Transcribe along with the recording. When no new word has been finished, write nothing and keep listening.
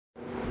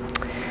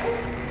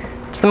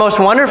It's the most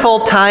wonderful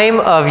time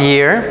of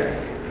year,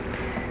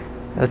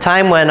 the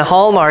time when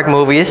Hallmark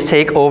movies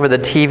take over the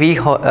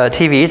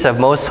TVs of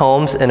most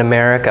homes in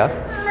America.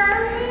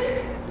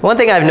 One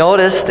thing I've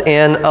noticed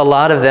in a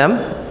lot of them,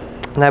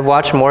 and I've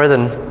watched more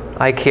than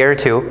I care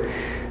to,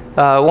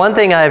 one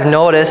thing I've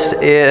noticed,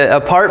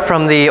 apart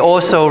from the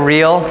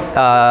oh-so-real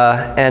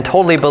and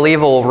totally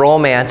believable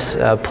romance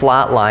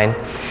plot line,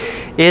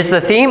 is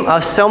the theme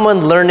of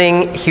someone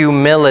learning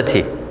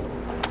humility.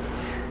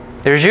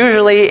 There's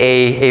usually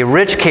a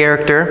rich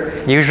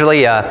character,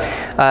 usually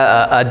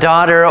a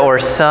daughter or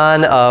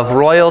son of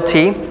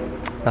royalty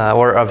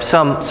or of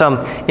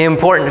some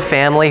important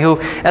family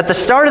who at the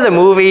start of the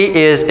movie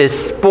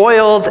is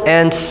spoiled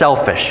and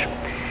selfish.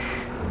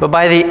 But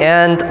by the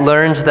end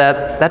learns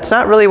that that's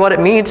not really what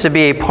it means to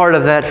be a part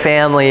of that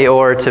family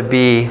or to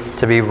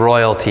be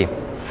royalty.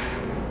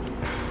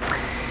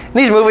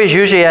 These movies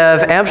usually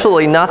have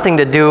absolutely nothing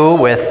to do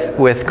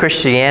with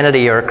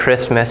Christianity or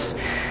Christmas.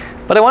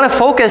 But I want to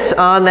focus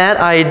on that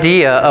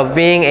idea of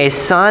being a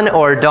son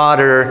or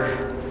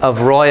daughter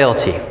of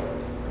royalty.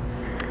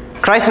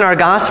 Christ in our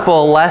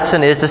gospel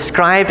lesson is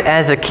described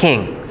as a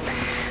king.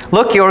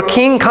 Look, your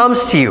king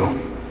comes to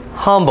you,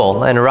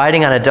 humble and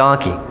riding on a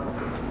donkey.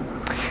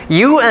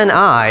 You and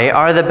I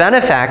are the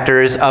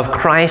benefactors of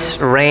Christ's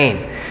reign,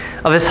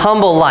 of his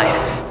humble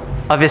life,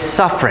 of his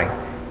suffering,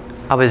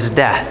 of his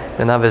death,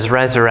 and of his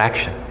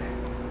resurrection.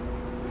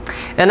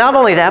 And not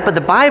only that, but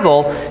the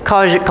Bible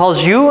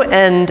calls you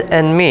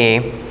and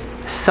me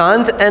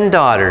sons and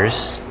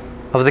daughters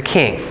of the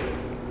King.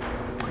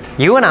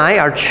 You and I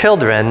are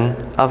children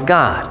of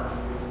God.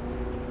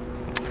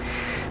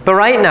 But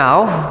right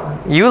now,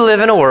 you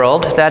live in a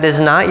world that is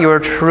not your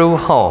true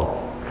home.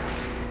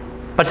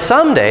 But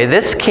someday,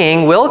 this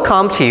King will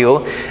come to you,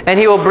 and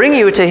he will bring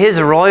you to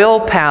his royal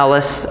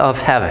palace of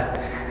heaven.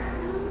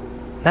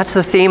 That's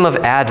the theme of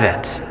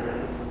Advent.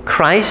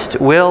 Christ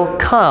will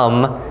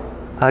come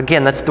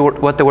again. That's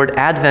what the word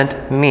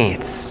Advent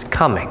means,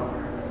 coming.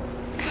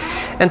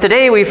 And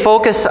today we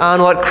focus on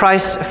what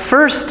Christ's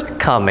first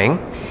coming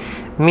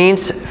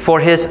means for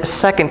his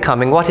second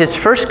coming, what his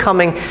first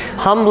coming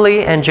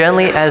humbly and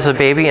gently as a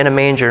baby in a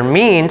manger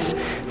means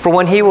for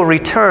when he will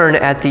return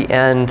at the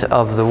end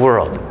of the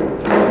world.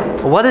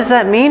 What does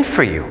that mean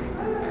for you?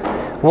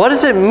 What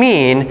does it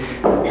mean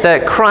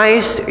that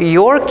Christ,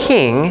 your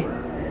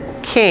King,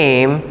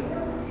 came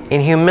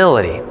in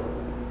humility?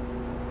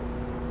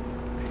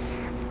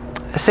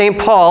 St.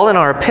 Paul in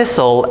our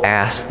epistle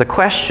asks the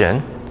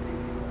question,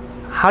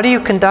 how do you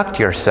conduct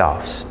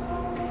yourselves?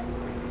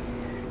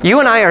 You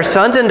and I are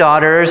sons and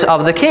daughters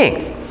of the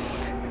King.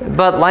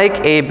 But like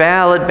a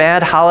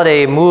bad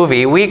holiday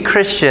movie, we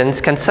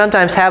Christians can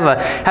sometimes have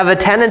a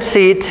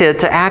tendency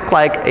to act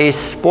like a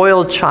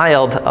spoiled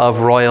child of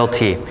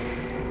royalty,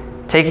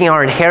 taking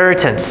our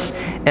inheritance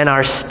and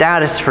our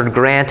status for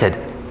granted.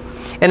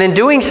 And in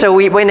doing so,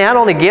 we not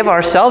only give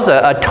ourselves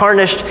a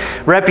tarnished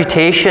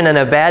reputation and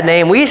a bad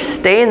name, we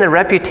stain the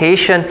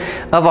reputation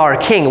of our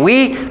King.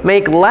 We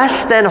make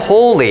less than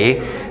holy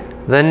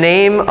the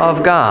name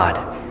of God.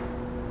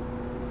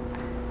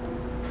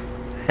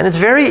 And it's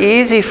very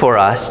easy for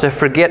us to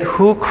forget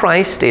who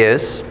Christ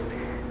is,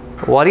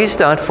 what he's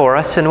done for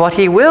us, and what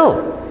he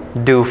will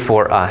do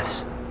for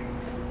us.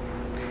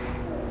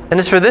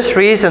 And it's for this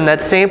reason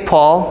that St.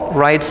 Paul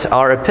writes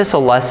our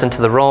epistle lesson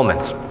to the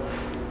Romans.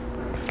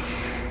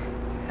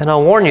 And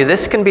I'll warn you,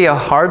 this can be a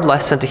hard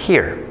lesson to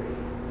hear.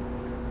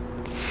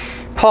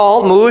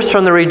 Paul moves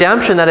from the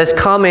redemption that has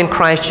come in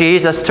Christ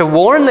Jesus to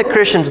warn the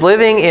Christians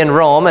living in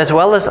Rome, as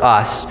well as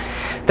us,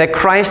 that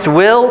Christ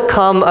will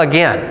come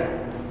again.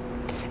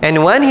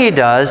 And when he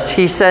does,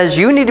 he says,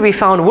 you need to be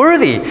found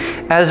worthy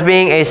as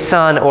being a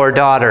son or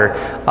daughter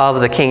of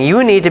the King.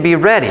 You need to be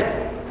ready.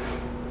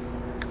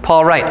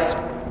 Paul writes,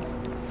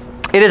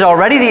 it is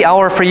already the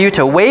hour for you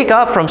to wake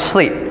up from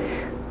sleep,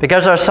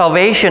 because our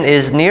salvation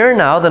is nearer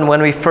now than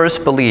when we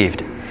first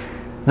believed.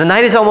 The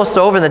night is almost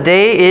over, and the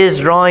day is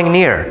drawing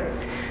near.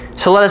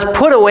 So let us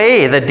put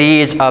away the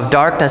deeds of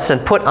darkness and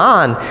put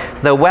on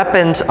the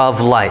weapons of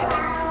light.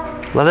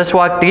 Let us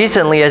walk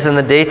decently as in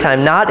the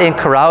daytime, not in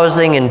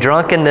carousing and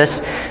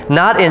drunkenness,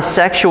 not in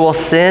sexual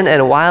sin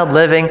and wild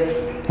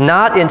living,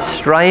 not in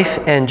strife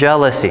and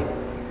jealousy.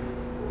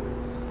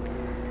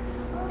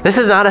 This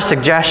is not a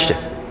suggestion.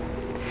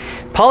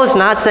 Paul is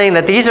not saying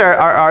that these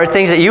are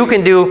things that you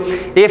can do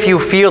if you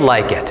feel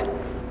like it.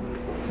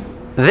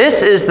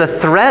 This is the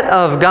threat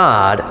of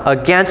God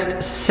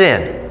against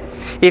sin.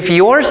 If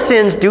your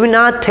sins do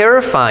not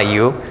terrify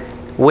you,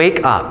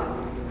 wake up.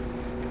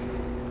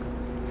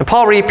 And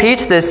Paul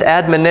repeats this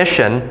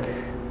admonition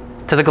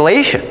to the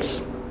Galatians.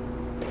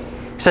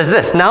 He says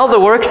this, now the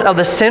works of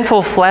the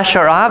sinful flesh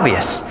are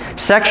obvious: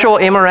 sexual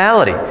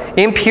immorality,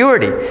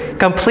 impurity,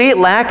 complete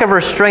lack of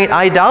restraint,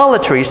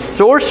 idolatry,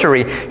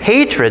 sorcery,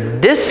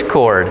 hatred,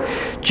 discord,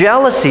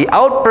 jealousy,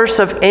 outbursts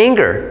of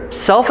anger,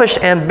 selfish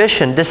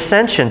ambition,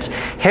 dissensions,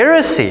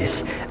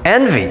 heresies,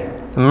 envy,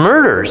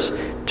 murders,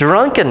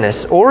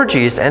 drunkenness,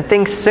 orgies, and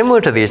things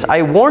similar to these.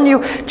 I warn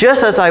you,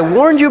 just as I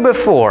warned you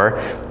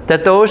before,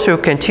 that those who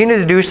continue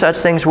to do such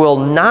things will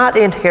not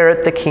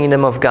inherit the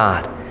kingdom of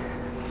God.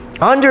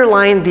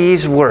 Underline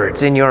these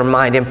words in your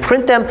mind and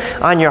print them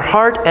on your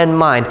heart and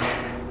mind.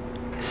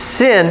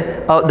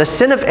 The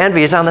sin of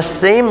envy is on the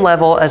same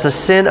level as the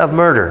sin of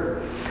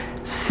murder.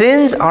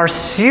 Sins are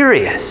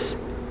serious.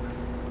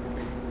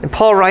 And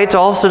Paul writes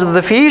also to the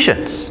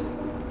Ephesians,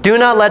 do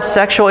not let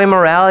sexual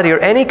immorality or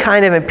any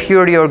kind of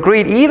impurity or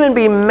greed even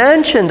be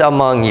mentioned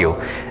among you,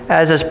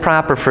 as is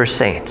proper for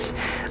saints.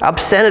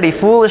 Obscenity,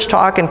 foolish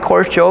talk, and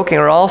coarse joking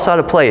are also out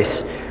of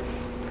place.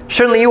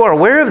 Certainly you are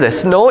aware of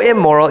this. No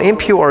immoral,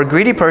 impure, or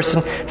greedy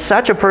person,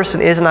 such a person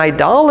is an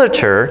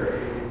idolater,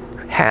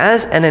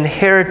 has an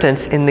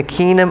inheritance in the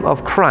kingdom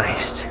of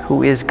Christ,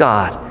 who is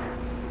God.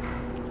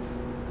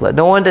 Let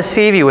no one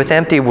deceive you with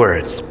empty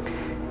words.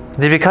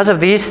 It is because of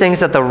these things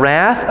that the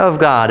wrath of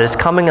God is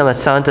coming on the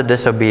sons of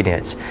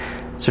disobedience.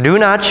 So do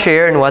not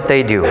share in what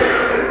they do.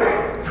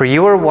 For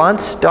you were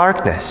once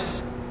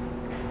darkness,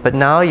 but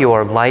now you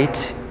are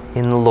light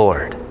in the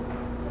Lord.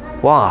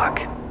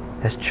 Walk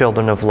as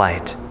children of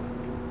light.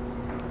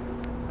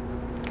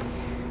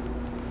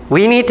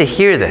 We need to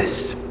hear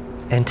this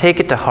and take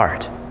it to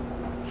heart.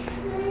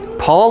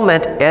 Paul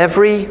meant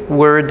every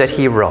word that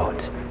he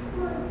wrote.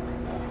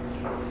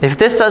 If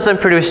this doesn't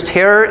produce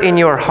terror in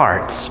your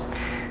hearts,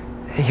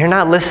 you're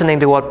not listening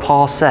to what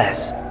Paul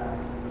says.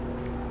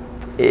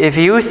 If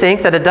you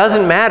think that it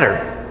doesn't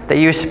matter that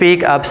you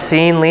speak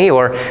obscenely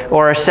or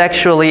are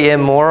sexually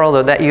immoral,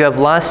 or that you have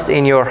lust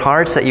in your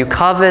hearts, that you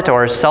covet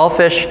or are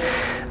selfish,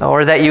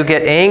 or that you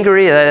get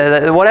angry,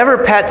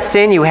 whatever pet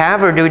sin you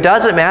have or do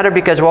doesn't matter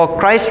because, well,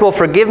 Christ will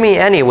forgive me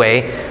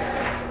anyway,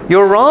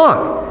 you're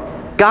wrong.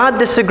 God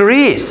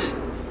disagrees.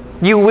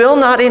 You will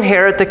not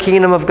inherit the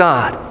kingdom of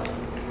God.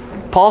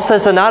 Paul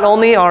says that not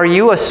only are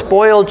you a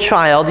spoiled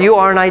child, you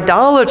are an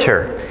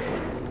idolater.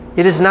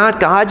 It is not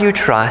God you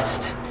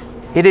trust,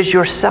 it is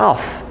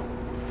yourself.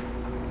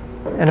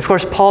 And of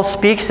course, Paul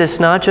speaks this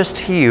not just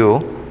to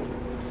you,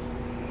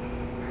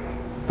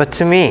 but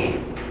to me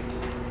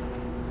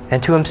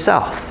and to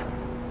himself.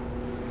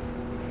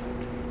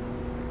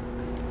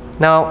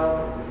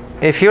 Now,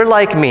 if you're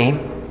like me,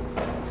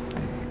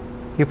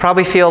 you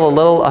probably feel a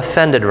little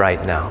offended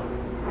right now.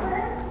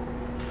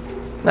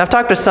 I've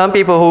talked to some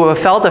people who have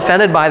felt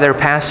offended by their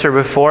pastor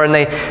before, and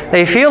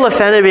they feel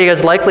offended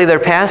because likely their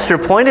pastor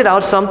pointed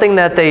out something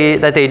that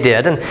they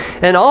did,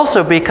 and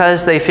also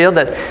because they feel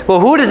that,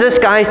 well, who does this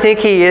guy think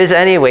he is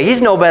anyway?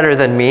 He's no better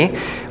than me.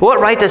 What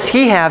right does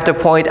he have to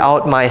point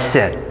out my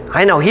sin?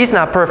 I know he's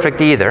not perfect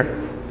either.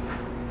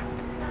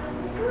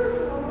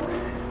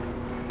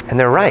 And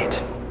they're right.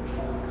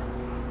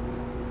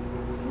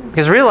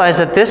 Because realize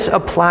that this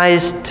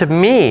applies to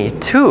me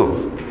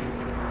too.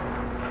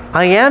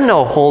 I am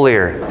no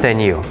holier than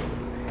you.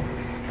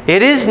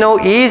 It is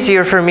no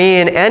easier for me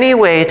in any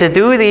way to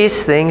do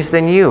these things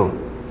than you.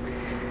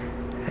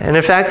 And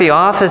in fact, the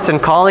office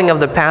and calling of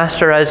the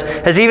pastor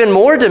has even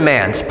more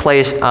demands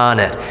placed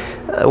on it.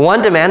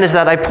 One demand is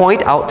that I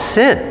point out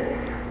sin.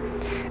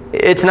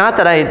 It's not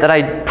that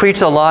I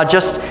preach the law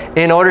just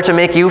in order to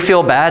make you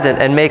feel bad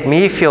and make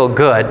me feel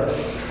good.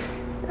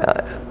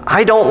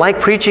 I don't like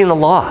preaching the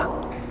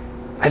law.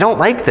 I don't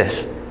like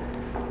this.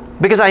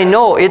 Because I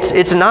know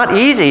it's not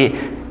easy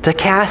to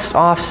cast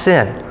off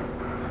sin.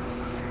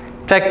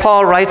 In fact,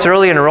 Paul writes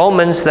early in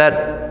Romans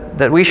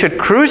that we should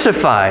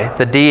crucify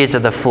the deeds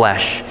of the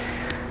flesh,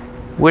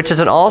 which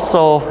is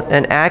also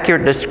an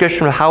accurate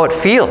description of how it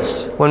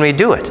feels when we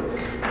do it.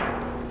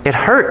 It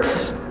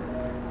hurts.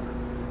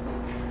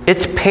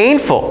 It's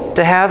painful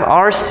to have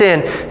our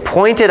sin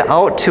pointed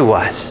out to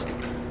us.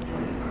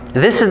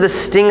 This is the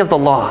sting of the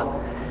law.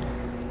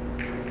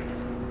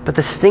 But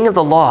the sting of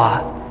the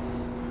law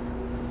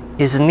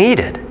is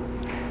needed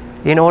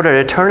in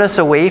order to turn us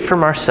away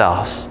from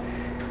ourselves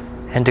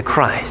and to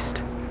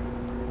Christ.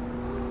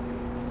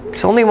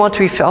 It's only once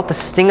we felt the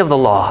sting of the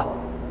law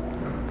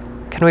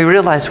can we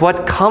realize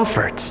what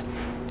comfort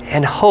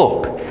and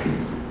hope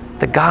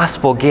the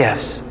gospel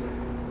gives.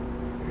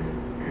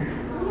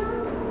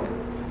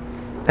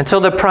 And so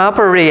the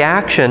proper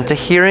reaction to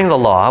hearing the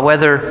law,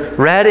 whether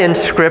read in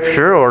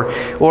Scripture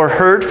or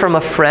heard from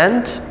a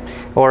friend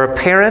or a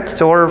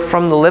parent or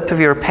from the lip of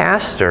your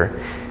pastor,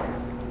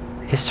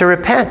 is to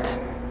repent,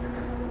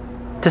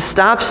 to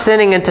stop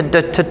sinning and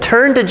to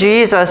turn to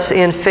Jesus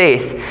in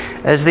faith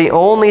as the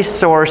only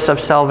source of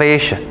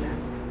salvation.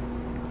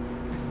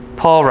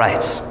 Paul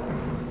writes,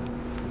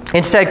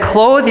 instead,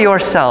 clothe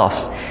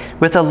yourselves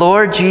with the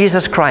Lord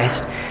Jesus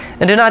Christ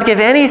and do not give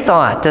any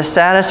thought to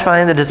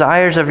satisfying the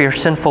desires of your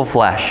sinful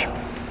flesh.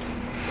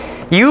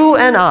 You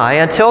and I,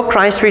 until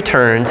Christ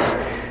returns,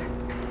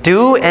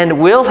 do and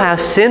will have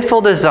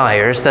sinful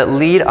desires that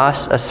lead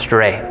us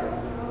astray.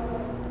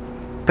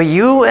 But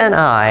you and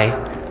I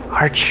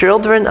are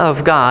children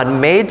of God,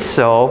 made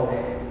so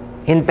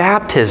in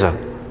baptism.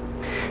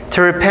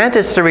 To repent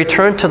is to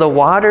return to the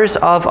waters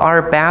of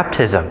our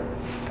baptism,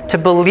 to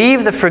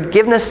believe the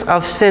forgiveness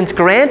of sins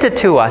granted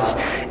to us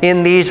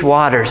in these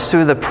waters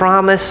through the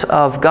promise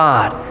of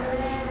God.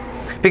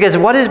 Because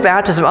what is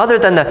baptism other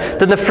than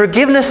the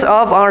forgiveness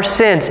of our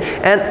sins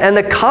and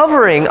the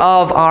covering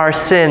of our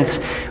sins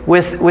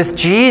with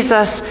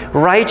Jesus'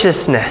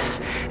 righteousness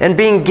and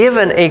being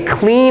given a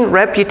clean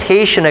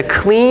reputation, a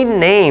clean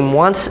name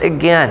once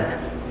again.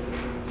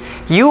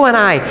 You and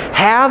I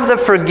have the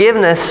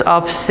forgiveness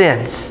of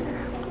sins.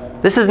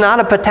 This is not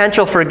a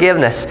potential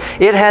forgiveness.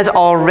 It has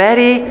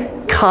already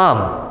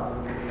come.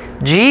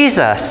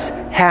 Jesus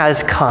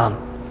has come.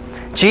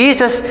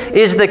 Jesus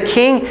is the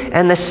King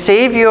and the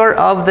Savior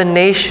of the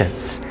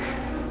nations.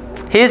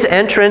 His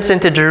entrance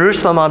into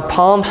Jerusalem on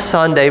Palm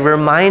Sunday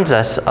reminds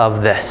us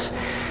of this.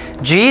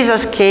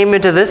 Jesus came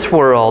into this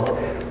world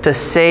to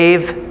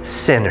save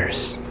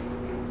sinners.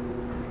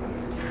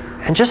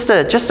 And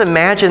just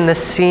imagine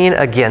this scene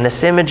again,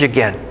 this image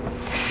again.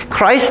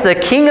 Christ, the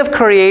King of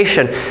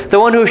creation, the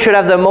one who should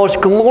have the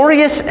most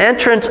glorious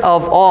entrance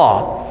of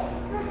all,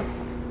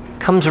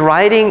 comes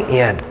riding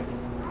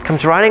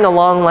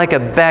along like a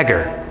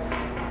beggar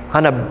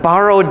on a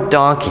borrowed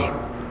donkey,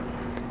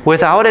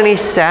 without any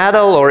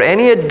saddle or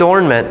any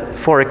adornment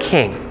for a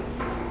king,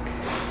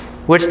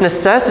 which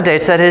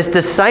necessitates that his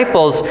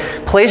disciples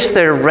place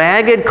their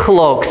ragged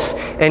cloaks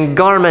and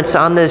garments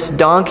on this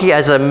donkey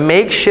as a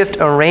makeshift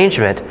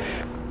arrangement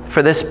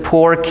for this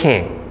poor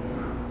king.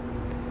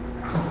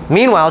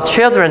 Meanwhile,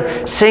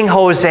 children sing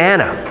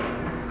Hosanna,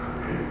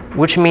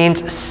 which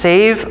means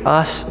save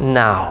us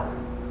now.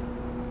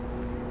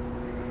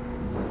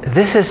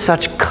 This is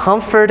such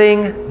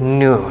comforting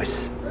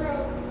news.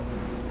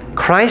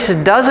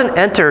 Christ doesn't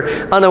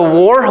enter on a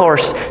war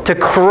horse to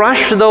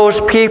crush those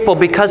people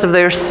because of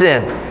their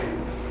sin,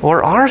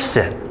 or our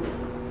sin,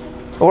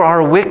 or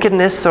our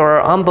wickedness, or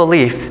our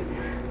unbelief.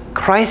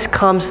 Christ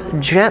comes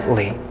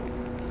gently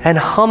and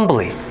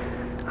humbly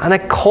on a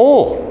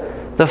colt,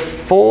 the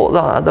foal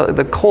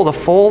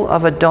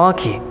of a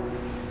donkey.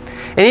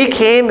 And he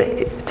came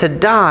to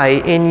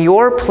die in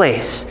your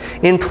place,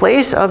 in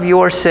place of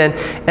your sin,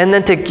 and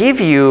then to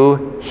give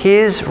you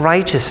his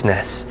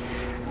righteousness.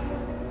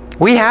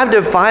 We have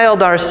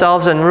defiled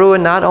ourselves and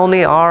ruined not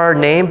only our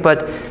name,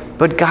 but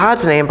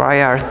God's name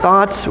by our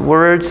thoughts,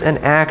 words, and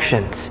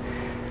actions.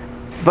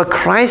 But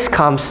Christ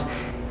comes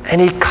and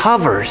he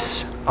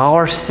covers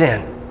our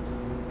sin.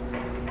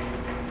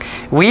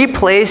 We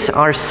place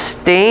our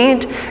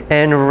stained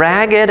and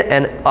ragged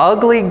and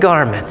ugly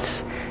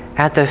garments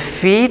at the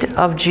feet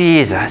of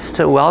Jesus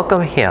to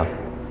welcome him.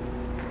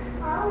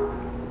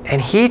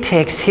 And he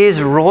takes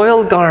his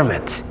royal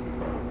garment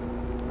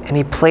and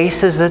he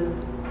places it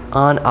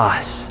on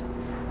us,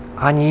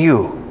 on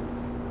you.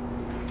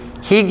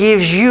 He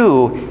gives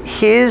you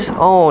his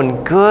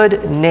own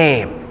good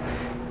name,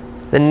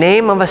 the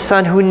name of a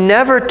son who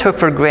never took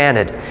for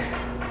granted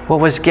what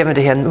was given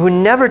to him, who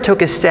never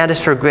took his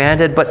status for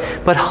granted,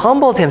 but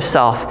humbled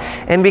himself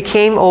and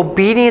became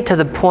obedient to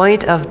the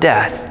point of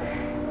death,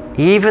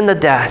 even the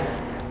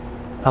death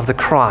of the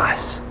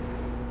cross.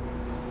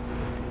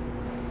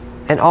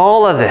 And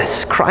all of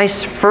this,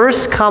 Christ's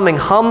first coming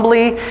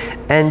humbly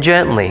and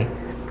gently,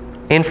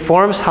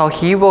 informs how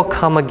he will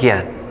come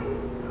again.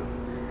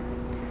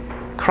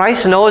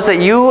 Christ knows that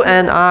you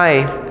and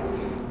I,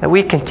 that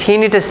we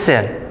continue to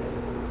sin.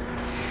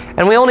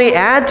 And we only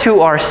add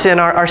to our sin.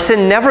 Our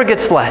sin never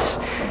gets less.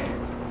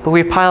 But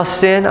we pile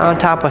sin on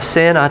top of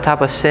sin on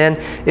top of sin.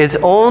 It's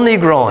only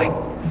growing.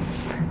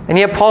 And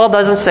yet Paul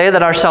doesn't say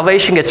that our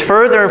salvation gets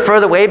further and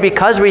further away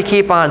because we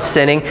keep on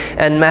sinning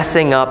and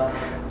messing up,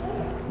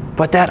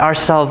 but that our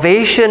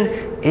salvation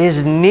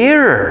is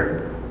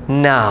nearer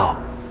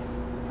now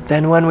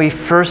than when we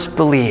first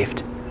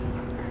believed.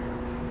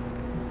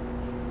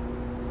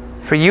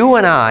 For you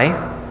and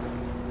I,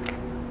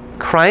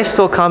 Christ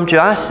will come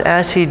just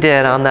as he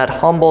did on that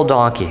humble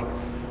donkey,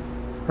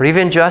 or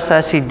even just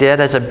as he did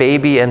as a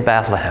baby in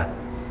Bethlehem.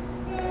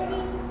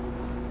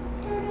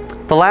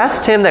 The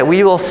last hymn that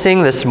we will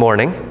sing this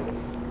morning,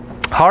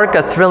 Hark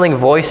a Thrilling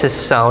Voice is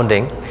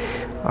Sounding,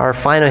 our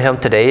final hymn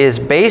today, is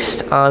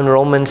based on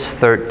Romans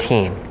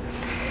 13.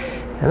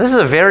 And this is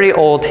a very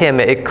old hymn.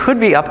 It could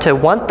be up to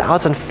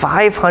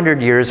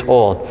 1,500 years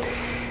old.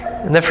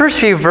 And the first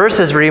few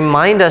verses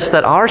remind us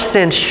that our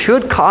sins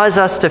should cause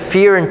us to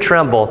fear and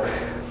tremble.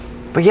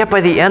 But yet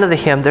by the end of the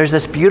hymn, there's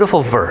this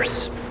beautiful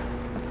verse.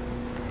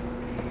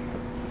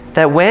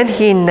 That when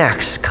he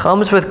next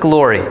comes with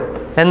glory,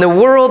 and the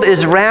world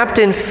is wrapped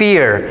in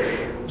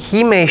fear,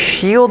 he may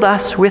shield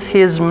us with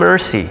his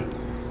mercy,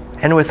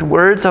 and with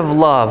words of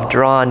love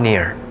draw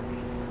near.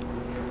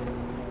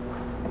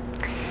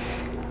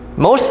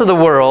 Most of the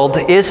world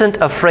isn't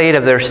afraid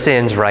of their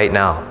sins right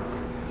now.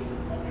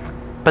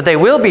 But they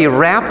will be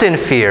wrapped in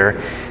fear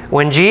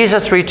when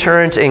Jesus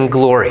returns in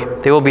glory.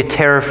 They will be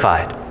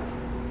terrified.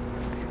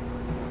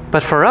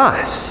 But for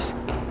us,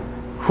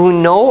 who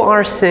know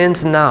our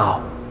sins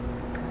now,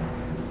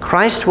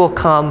 Christ will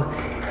come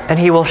and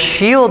he will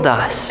shield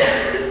us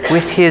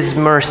with his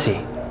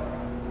mercy.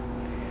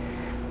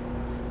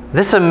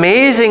 This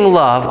amazing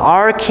love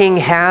our King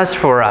has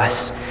for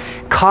us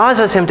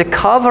causes him to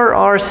cover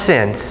our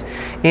sins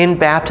in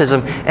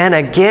baptism and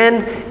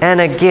again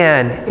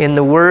in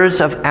the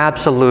words of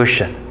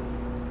absolution.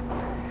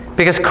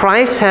 Because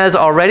Christ has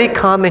already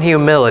come in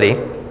humility,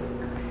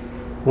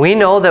 we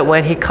know that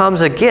when he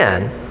comes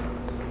again,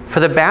 for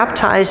the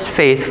baptized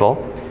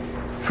faithful,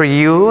 for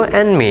you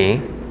and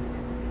me,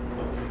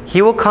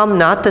 he will come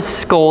not to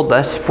scold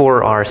us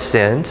for our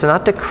sins,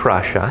 not to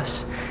crush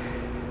us,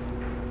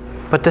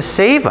 but to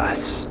save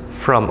us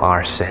from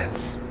our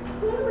sins.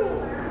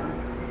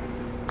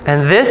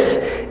 And this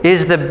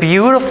is the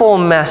beautiful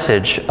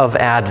message of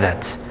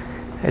Advent.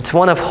 It's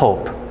one of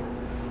hope.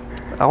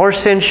 Our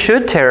sins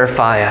should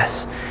terrify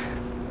us,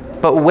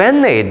 but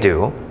when they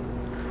do,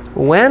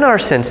 when our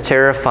sins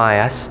terrify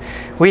us,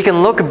 we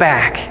can look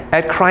back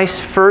at Christ's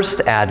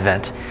first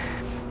advent.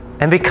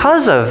 And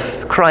because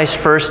of Christ's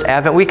first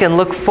advent, we can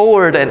look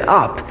forward and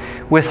up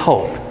with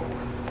hope.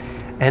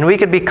 And we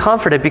can be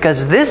comforted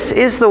because this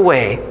is the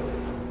way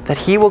that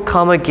he will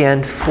come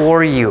again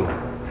for you.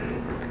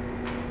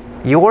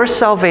 Your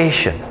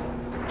salvation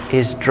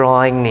is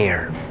drawing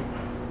near.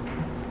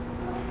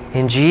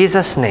 In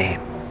Jesus' name,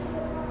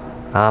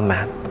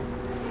 amen.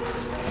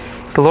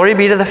 Glory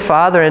be to the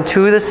Father, and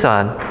to the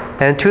Son,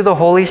 and to the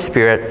Holy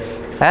Spirit,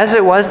 as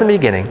it was in the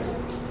beginning,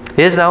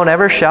 is now, and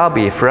ever shall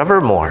be,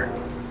 forevermore.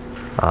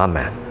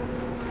 Amen.